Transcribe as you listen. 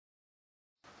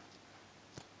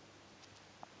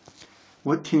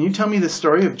What? Can you tell me the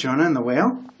story of Jonah and the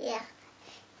whale? Yeah.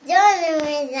 Jonah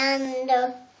was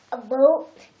on a boat,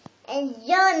 and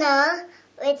Jonah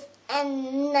was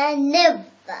in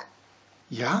Nineveh.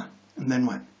 Yeah? And then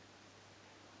what?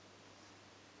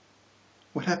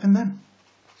 What happened then?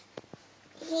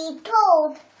 He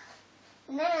told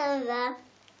Nineveh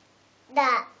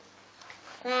that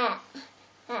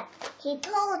he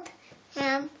told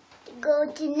him to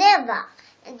go to Nineveh,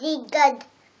 and he got,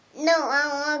 no, I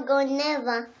want to go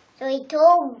Nineveh. So he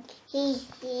told he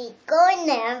go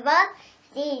Nineveh.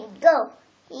 He go.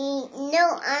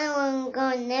 No, I don't want to go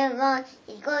Nineveh.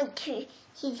 He's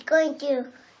going to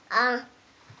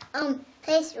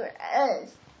place for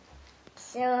us.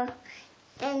 So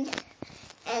and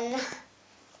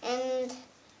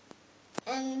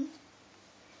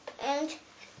And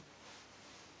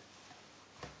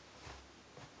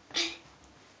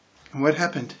what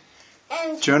happened?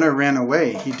 and Jonah ran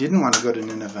away. He didn't want to go to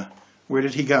Nineveh. Where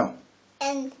did he go?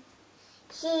 and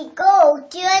he go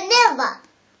to Nineveh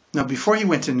Now, before he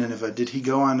went to Nineveh, did he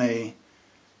go on a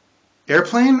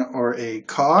airplane or a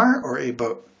car or a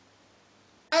boat?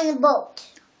 on a boat.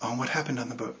 Oh, what happened on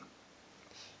the boat?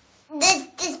 This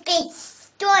big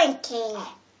storm came.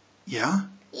 Yeah?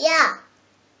 Yeah.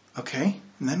 Okay.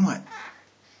 And then what?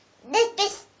 This big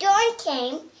storm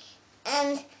came,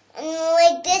 and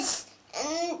like this,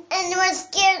 and we're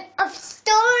scared of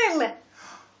storm.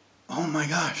 Oh my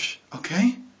gosh.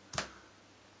 Okay.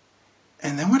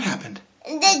 And then what happened?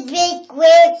 And this big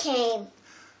whale came.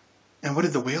 And what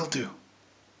did the whale do?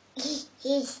 He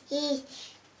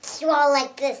swallowed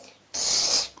like this,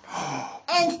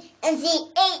 and he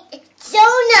ate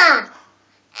Jonah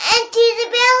into the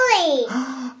belly.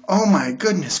 Oh my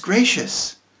goodness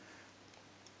gracious.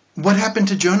 What happened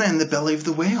to Jonah in the belly of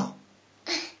the whale?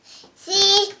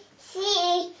 She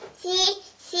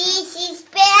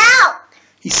spit out.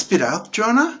 He spit out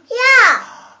Jonah? Yeah.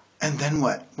 And then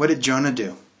what? What did Jonah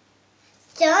do?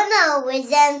 Jonah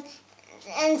was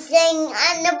and sang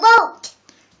on the boat.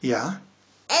 Yeah?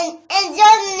 And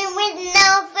Jonah was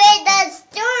not afraid of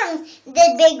storms.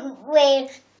 The big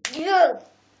wave drew.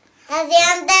 At the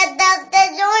end of the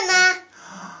Jonah.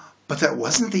 But that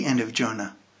wasn't the end of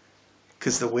Jonah.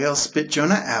 Because the whale spit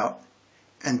Jonah out.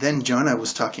 And then Jonah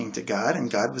was talking to God,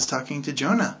 and God was talking to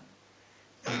Jonah.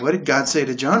 And what did God say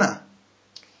to Jonah?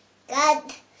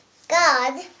 God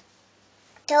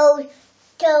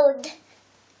told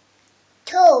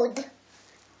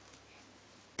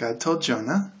God told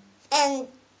Jonah. and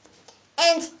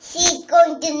he's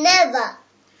going to Nineveh.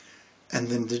 And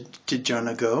then did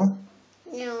Jonah go?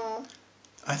 No.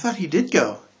 I thought he did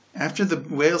go. After the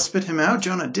whale spit him out,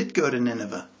 Jonah did go to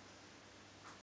Nineveh.